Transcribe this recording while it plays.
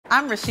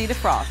I'm Rasheeda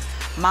Frost,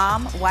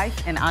 mom,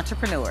 wife, and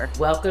entrepreneur.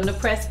 Welcome to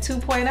Press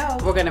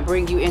 2.0. We're gonna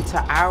bring you into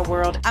our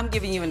world. I'm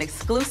giving you an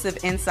exclusive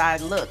inside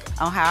look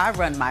on how I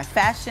run my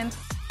fashion,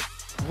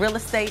 real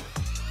estate,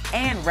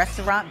 and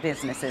restaurant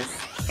businesses,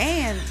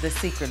 and the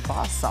secret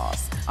boss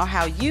sauce on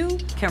how you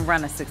can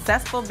run a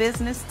successful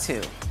business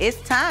too.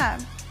 It's time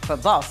for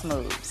Boss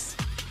Moves.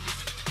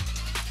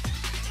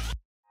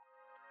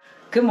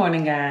 Good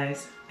morning,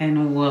 guys,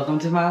 and welcome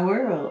to my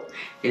world.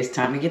 It's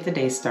time to get the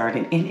day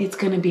started, and it's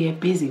gonna be a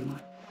busy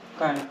one.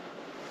 Carter,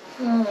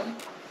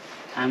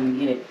 time to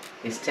get it.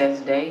 It's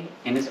test day,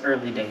 and it's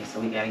early day,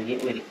 so we gotta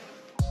get with it.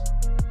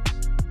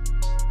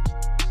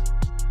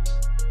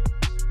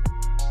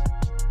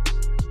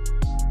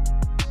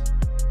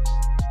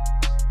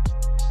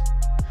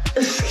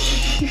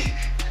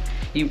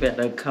 You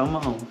better come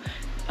on.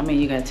 I mean,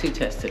 you got 2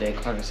 tests today,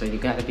 Carter, so you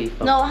gotta be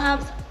focused. No, I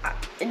have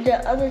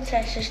the other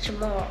test is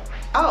tomorrow.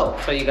 Oh,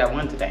 so you got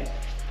 1 today.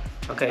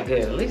 Okay,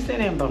 good. At least they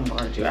didn't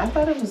bombard you. I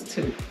thought it was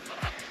 2,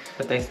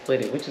 but they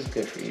split it, which is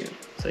good for you.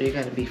 So you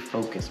gotta be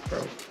focused,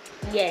 bro.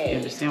 Yay. You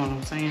understand what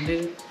I'm saying,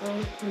 dude?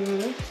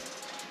 Mm-hmm.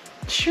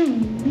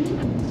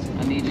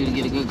 I need you to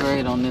get a good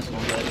grade on this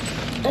one, buddy.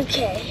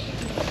 Okay.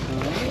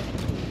 Alright.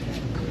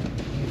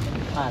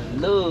 I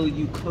love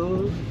you,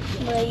 cuz.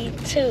 Love you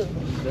too.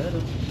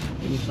 Better.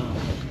 Give me some.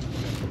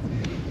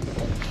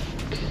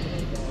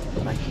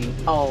 Like you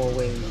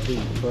always do,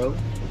 bro.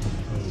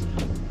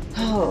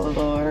 Oh,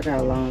 Lord, I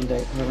got a long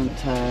day, but I'm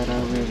tired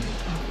already.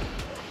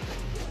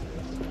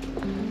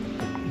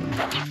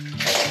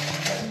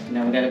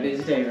 Now we got a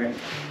busy day, right?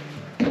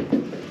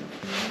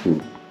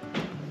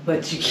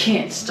 But you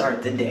can't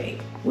start the day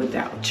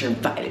without your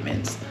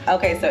vitamins.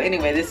 Okay, so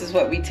anyway, this is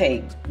what we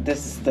take.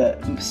 This is the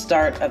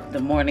start of the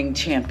morning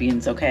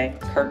champions, okay?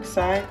 Kirk's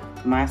side,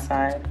 my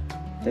side.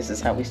 This is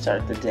how we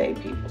start the day,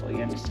 people.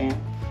 You understand?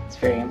 It's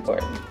very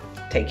important.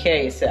 Take care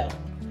of yourself.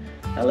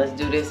 Now let's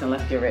do this and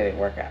let's get ready to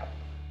work out.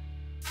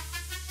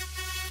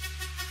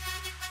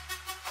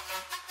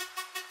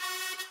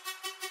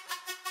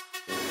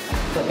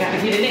 So gotta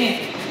get it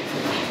in.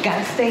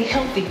 Gotta stay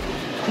healthy.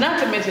 Not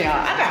to mention, y'all,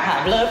 I got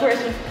high blood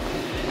pressure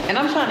and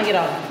I'm trying to get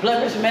off blood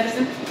pressure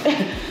medicine.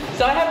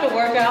 So I have to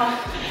work out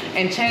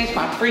and change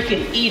my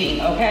freaking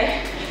eating,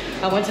 okay?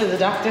 I went to the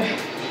doctor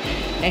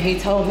and he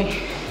told me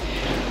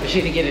for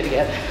she to get it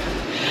together.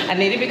 I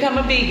need to become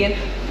a vegan,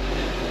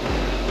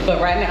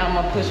 but right now I'm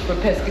gonna push for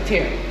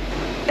pescatarian.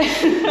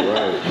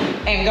 Right.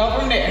 And go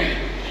from there.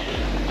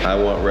 I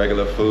want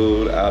regular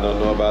food. I don't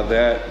know about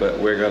that, but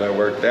we're gonna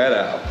work that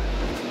out.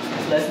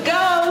 Let's go.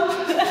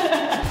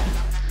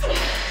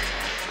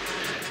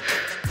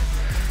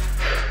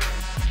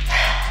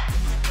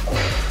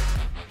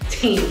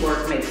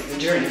 Teamwork makes the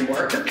dream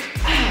work.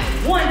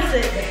 One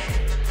setback.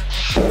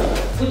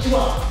 What you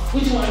want?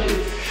 What you want to do?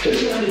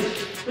 What you want to do?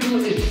 What you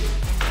want to do?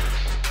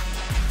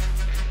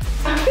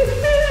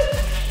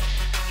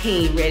 He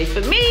ain't ready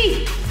for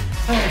me.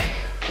 All right,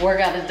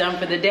 workout is done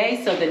for the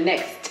day. So the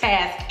next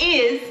task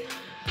is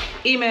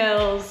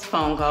emails,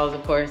 phone calls,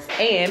 of course,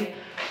 and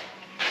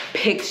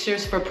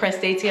pictures for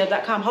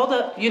PressDITL.com. Hold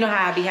up, you know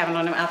how I be having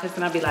on them outfits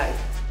and I be like,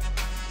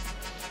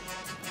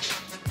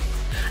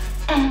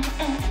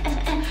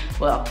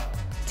 well,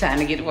 time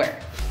to get to work.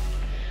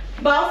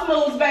 Boss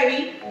moves,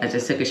 baby. I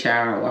just took a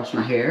shower, washed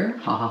my hair,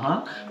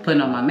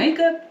 putting on my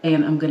makeup,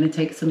 and I'm gonna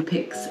take some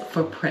pics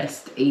for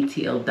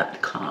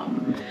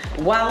PressDITL.com.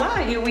 Voila,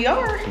 here we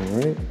are. All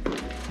right.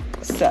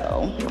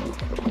 So,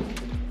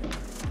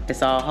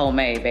 it's all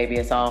homemade, baby,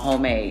 it's all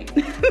homemade.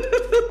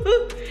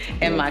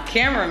 And my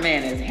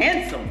cameraman is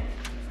handsome.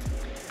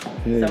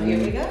 Yeah, So here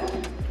we go.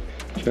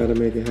 Try to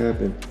make it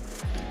happen.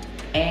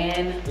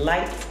 And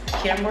lights,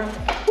 camera.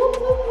 Whoop,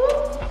 whoop,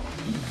 whoop.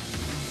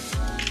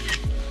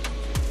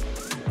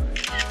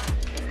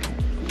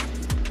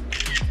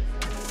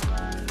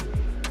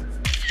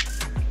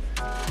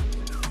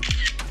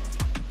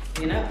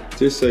 You know?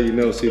 Just so you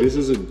know, see, this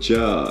is a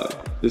job.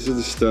 This is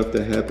the stuff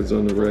that happens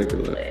on the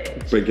regular.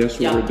 But guess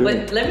what we're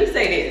doing? But let me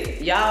say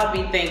this. Y'all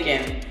be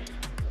thinking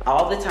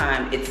all the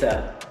time it's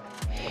a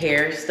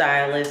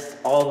hairstylist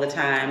all the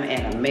time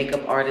and a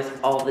makeup artist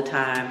all the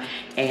time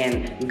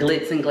and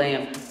glitz and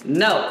glam.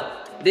 No,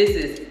 this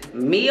is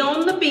me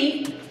on the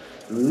beat,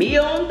 me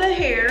on the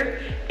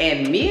hair,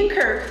 and me and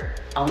Kirk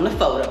on the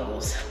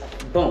photos.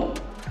 Boom.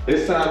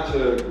 It's time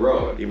to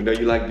grow. Even though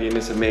you like being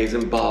this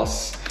amazing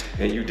boss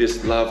and you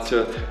just love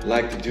to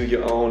do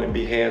your own and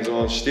be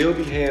hands-on, still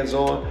be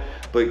hands-on,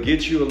 but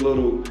get you a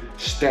little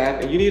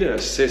staff, and you need an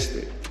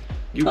assistant.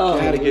 You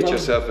gotta get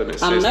yourself an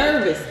assistant. I'm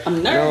nervous.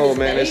 No,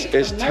 man,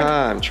 it's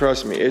time.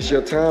 Trust me, it's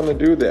your time to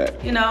do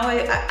that. You know,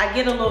 I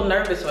get a little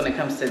nervous when it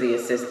comes to the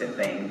assistant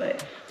thing,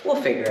 but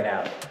we'll figure it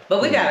out.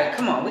 But we gotta,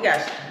 come on, we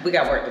got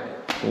work to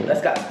do.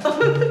 Let's go.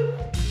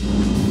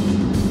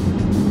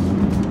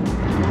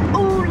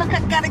 Ooh, look,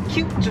 I got a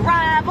cute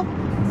driver.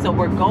 So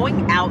we're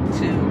going out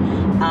to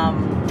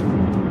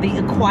the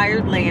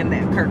acquired land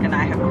that Kirk and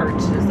I have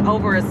purchased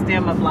over a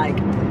stem of like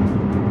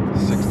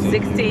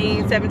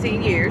 16,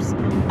 17 years.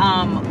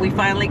 We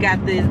finally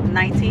got the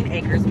 19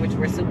 acres, which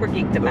we're super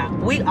geeked about.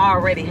 We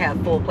already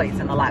have full plates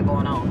and a lot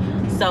going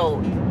on.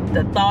 So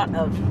the thought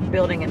of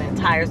building an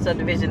entire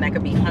subdivision that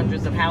could be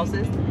hundreds of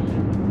houses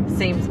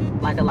seems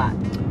like a lot.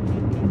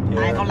 Yeah.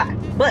 I ain't gonna lie.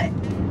 But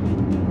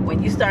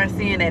when you start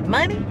seeing that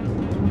money,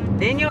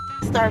 then you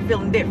start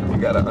feeling different. You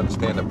gotta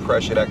understand the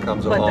pressure that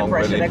comes along with it. But the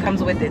pressure that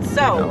comes with it.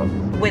 So,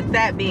 with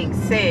that being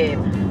said,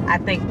 I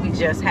think we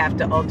just have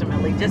to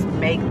ultimately just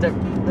make the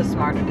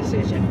smarter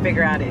decision.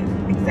 Figure out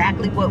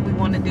exactly what we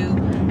want to do,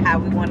 how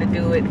we want to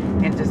do it,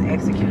 and just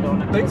execute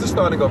on it. Things are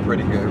starting to go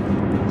pretty good.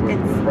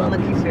 It's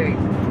looking very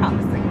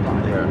promising.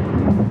 Yeah.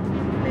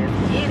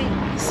 Let's get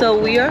it. So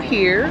we are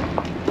here.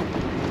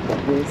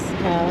 This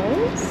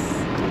house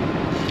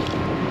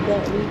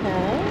that we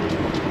have.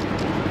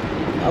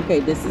 Okay,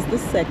 this is the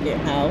second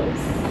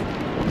house.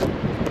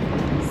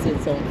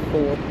 Sits on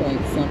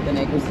 4-point-something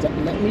acres.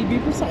 Let me be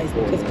precise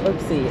because Kirk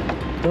said,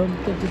 dun,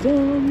 dun,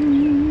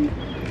 dun,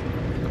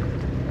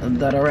 dun.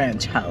 The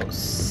ranch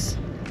house.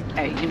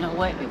 Hey, you know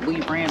what? If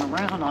we ran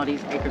around all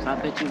these acres, I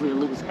bet you we'll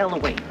lose hella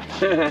weight.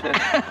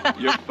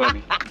 You're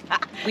funny.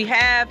 We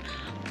have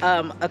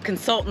a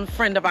consultant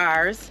friend of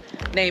ours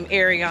named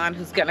Arion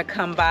who's gonna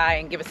come by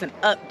and give us an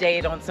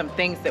update on some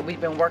things that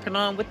we've been working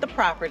on with the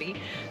property.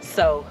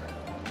 So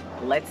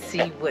let's see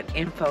what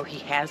info he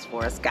has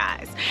for us,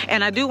 guys.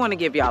 And I do want to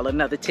give y'all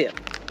another tip.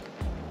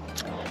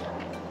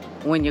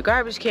 When your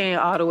garbage can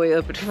all the way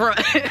up at the front,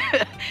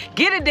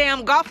 get a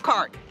damn golf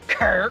cart,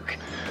 Kirk.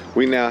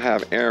 We now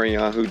have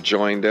Arion who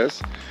joined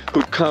us,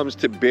 who comes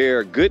to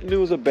bear good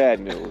news or bad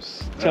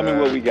news. Tell me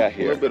what we got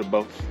here. A little bit of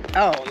both.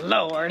 Oh,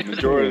 Lord.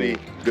 Majority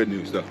good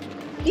news though.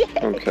 Yeah,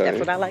 Okay. that's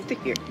what I like to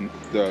hear.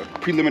 The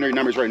preliminary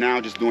numbers right now,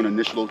 just doing an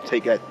initial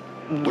take at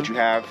what you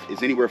have,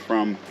 is anywhere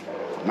from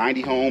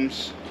 90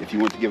 homes, if you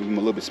want to give them a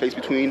little bit of space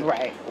between.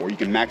 Right. Or you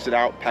can max it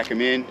out, pack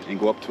them in, and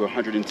go up to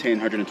 110,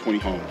 120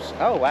 homes.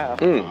 Oh, wow.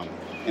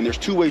 And there's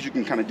two ways you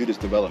can kind of do this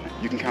development.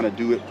 You can kind of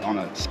do it on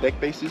a spec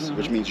basis,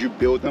 which means you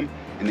build them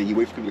and then you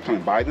wait for people to come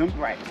and buy them.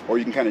 Right. Or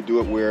you can kind of do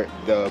it where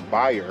the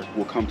buyer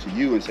will come to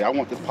you and say, I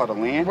want this plot of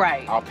land.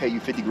 Right. I'll pay you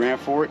 50 grand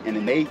for it, and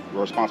then they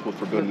are responsible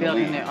for building the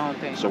land. their own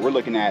thing. So we're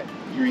looking at,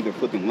 you're either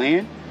flipping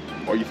land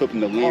or you're flipping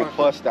the land Or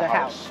plus the the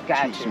house house.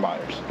 Gotcha. to some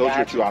buyers. Those are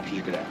your two options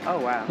you could have. Oh,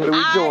 wow. What are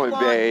we doing,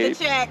 babe?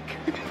 The check.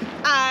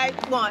 I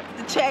want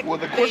the check. Well,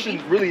 the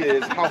question really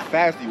is, how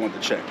fast do you want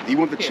the check? Do you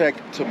want the check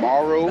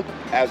tomorrow,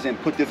 as in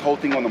put this whole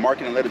thing on the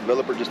market and let a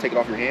developer just take it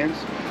off your hands?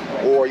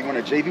 Or you want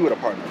a JV with a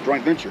partner,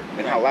 joint venture,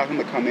 and allow him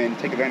to come in,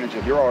 take advantage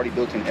of your already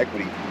built-in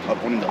equity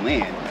of owning the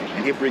land,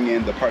 and he'll bring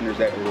in the partners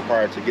that are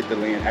required to get the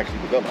land actually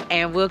developed.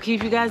 And we'll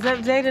keep you guys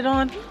updated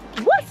on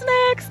what's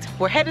next.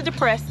 We're headed to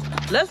press.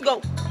 Let's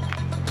go.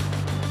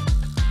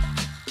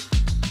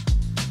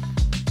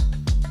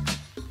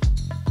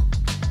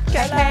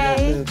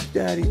 Hey,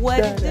 what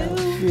it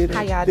do?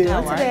 How y'all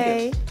doing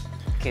today?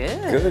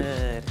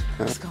 Good.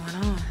 What's going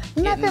on?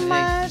 Nothing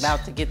much.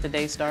 About to get the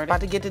day started.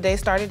 About to get the day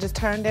started, just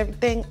turned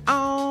everything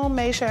on,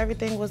 made sure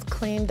everything was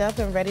cleaned up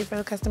and ready for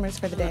the customers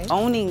for the day.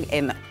 Owning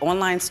an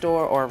online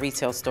store or a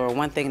retail store,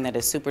 one thing that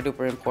is super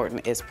duper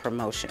important is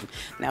promotion.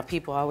 Now,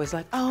 people are always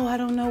like, oh, I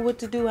don't know what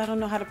to do. I don't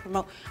know how to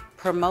promote.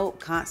 Promote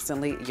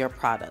constantly your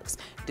products.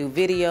 Do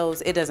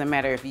videos. It doesn't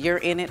matter if you're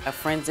in it, a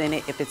friend's in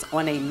it, if it's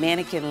on a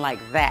mannequin like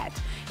that.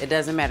 It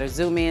doesn't matter.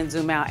 Zoom in,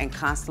 zoom out, and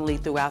constantly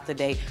throughout the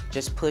day,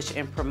 just push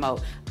and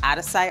promote. Out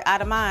of sight,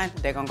 out of mind.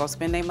 They're gonna go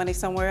spend their money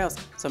somewhere else.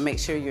 So make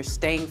sure you're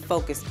staying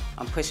focused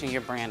on pushing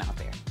your brand out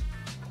there.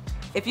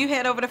 If you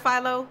head over to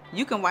Philo,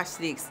 you can watch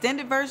the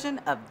extended version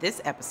of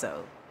this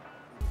episode.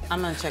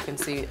 I'm gonna check and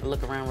see,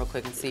 look around real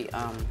quick and see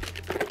how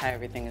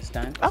everything is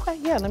done. Okay,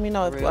 yeah, let me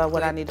know if, Real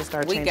what I quick. need to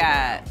start We changing.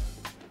 got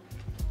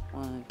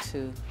 1,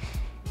 2,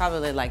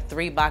 probably like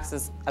 3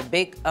 boxes, a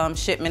big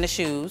shipment of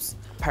shoes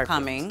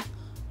coming.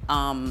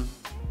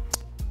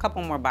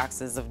 Couple more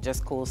boxes of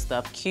just cool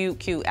stuff,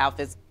 cute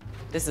outfits.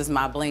 This is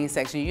my bling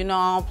section. You know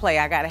I don't play,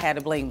 I gotta have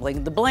the bling.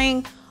 The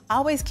bling, I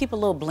always keep a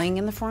little bling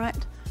in the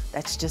front.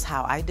 That's just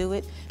how I do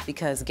it,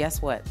 because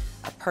guess what?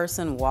 A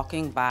person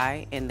walking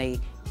by and they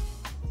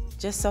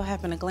just so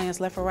happen to glance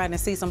left or right and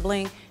see some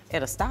bling,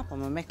 it'll stop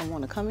them and make them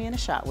want to come in and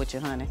shop with you,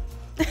 honey.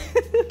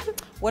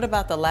 What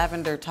about the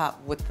lavender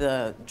top with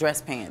the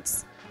dress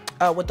pants?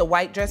 With the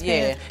white dress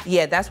Yeah. pants?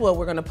 Yeah, that's what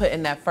we're gonna put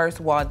in that first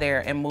wall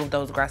there and move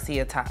those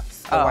Gracia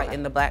tops, the white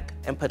and the black,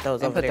 and put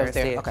those over there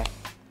instead. Okay.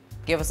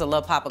 Give us a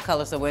little pop of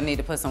color, so we'll need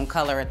to put some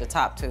color at the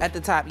top too. At the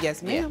top,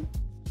 yes ma'am.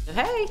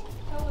 Hey,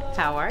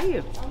 how are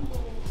you?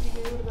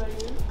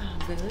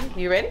 I'm good.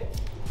 You ready?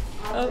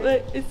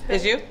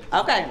 It's you?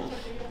 Okay.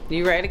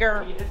 You ready,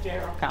 girl?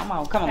 Come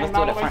on, let's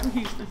do it up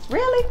front.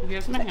 Really?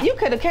 Yes, ma'am. You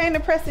could have came to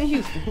Preston,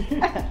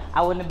 Houston.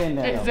 I wouldn't have been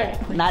there.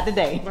 Exactly. Not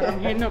today. But I'm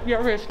hitting up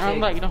your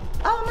restaurant later.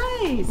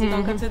 Oh, nice. You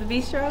gonna come to the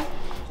bistro?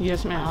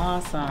 Yes, ma'am.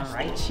 Awesome.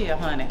 Right here,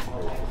 honey.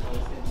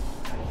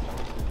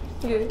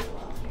 Good.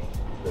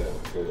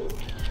 Good.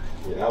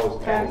 Yeah, I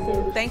was kind of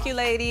nervous. Thank you,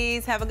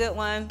 ladies. Have a good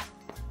one.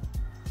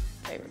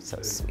 They were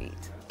so sweet.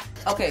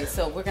 Okay,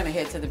 so we're gonna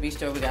head to the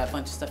bistro. We got a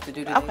bunch of stuff to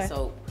do today. Okay.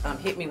 So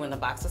hit me when the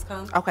boxes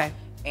come. Okay.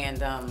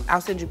 And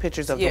I'll send you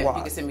pictures of the yeah, walls.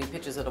 you can send me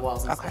pictures of the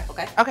walls and stuff.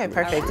 Okay. Okay,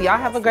 perfect. Y'all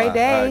have a great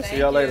day. All right, see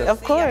y'all later.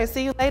 Of course.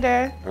 See you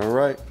later. All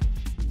right.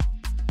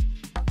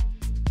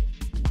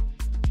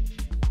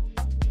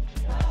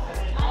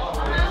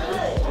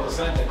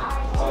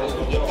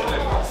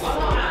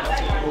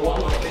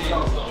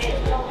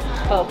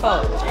 Po.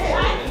 Po.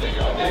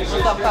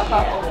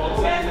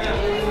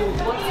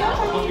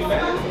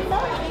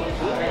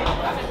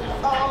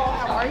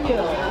 How are you?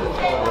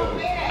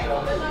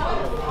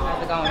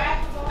 How's it going?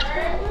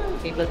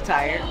 You look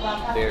tired.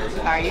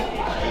 Are you?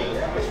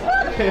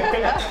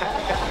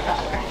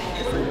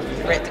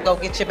 Ready to go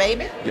get your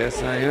baby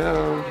Yes, I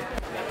am.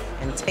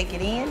 and take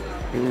it in?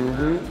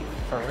 Mm-hmm.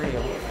 For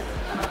real.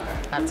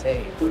 I tell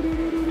you.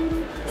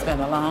 It's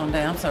been a long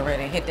day. I'm so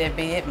ready to hit that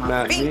bed. My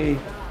Not feet. me.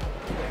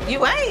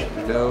 You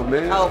ain't? No,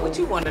 man. Oh, what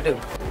you want to do?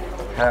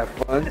 Have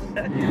fun.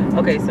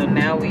 Okay, so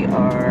now we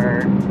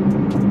are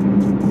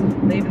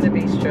leaving the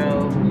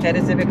bistro,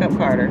 headed to pick up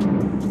Carter.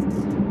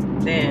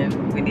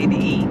 Then we need to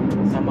eat,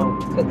 so I'm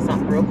gonna cook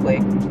something real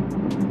quick.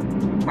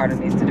 Carter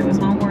needs to do his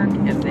homework,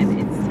 and then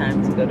it's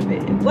time to go to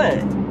bed. What?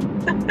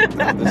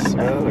 I'm just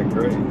smelling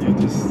great. You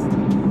just,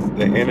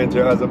 the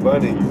Energizer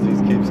Bunny, you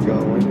just keeps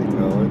going and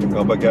going and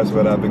going. But guess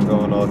what? I've been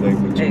going all day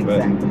with you,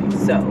 Exactly.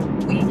 So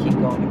we keep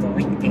going and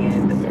going,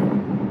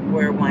 and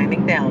we're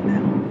winding down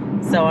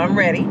now. So I'm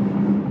ready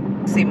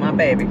to see my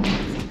baby.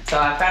 So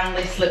I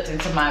finally slipped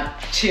into my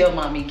chill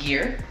mommy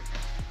gear.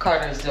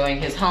 Carter's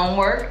doing his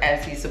homework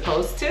as he's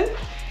supposed to,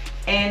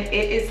 and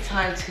it is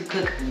time to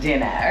cook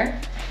dinner.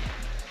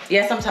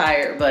 Yes, I'm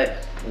tired,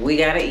 but we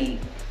gotta eat.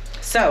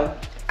 So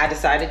I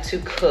decided to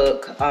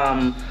cook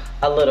a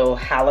little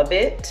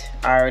halibut.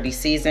 I already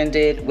seasoned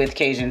it with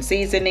Cajun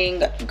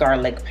seasoning,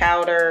 garlic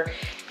powder,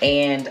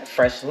 and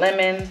fresh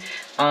lemon.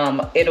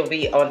 It'll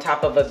be on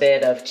top of a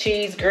bed of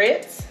cheese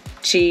grits,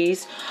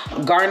 cheese,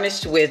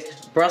 garnished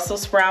with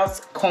Brussels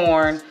sprouts,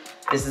 corn.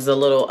 This is a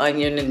little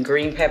onion and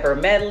green pepper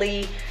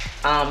medley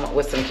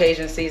with some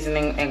Cajun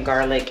seasoning and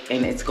garlic,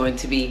 and it's going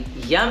to be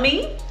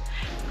yummy.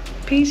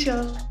 Peace,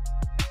 y'all.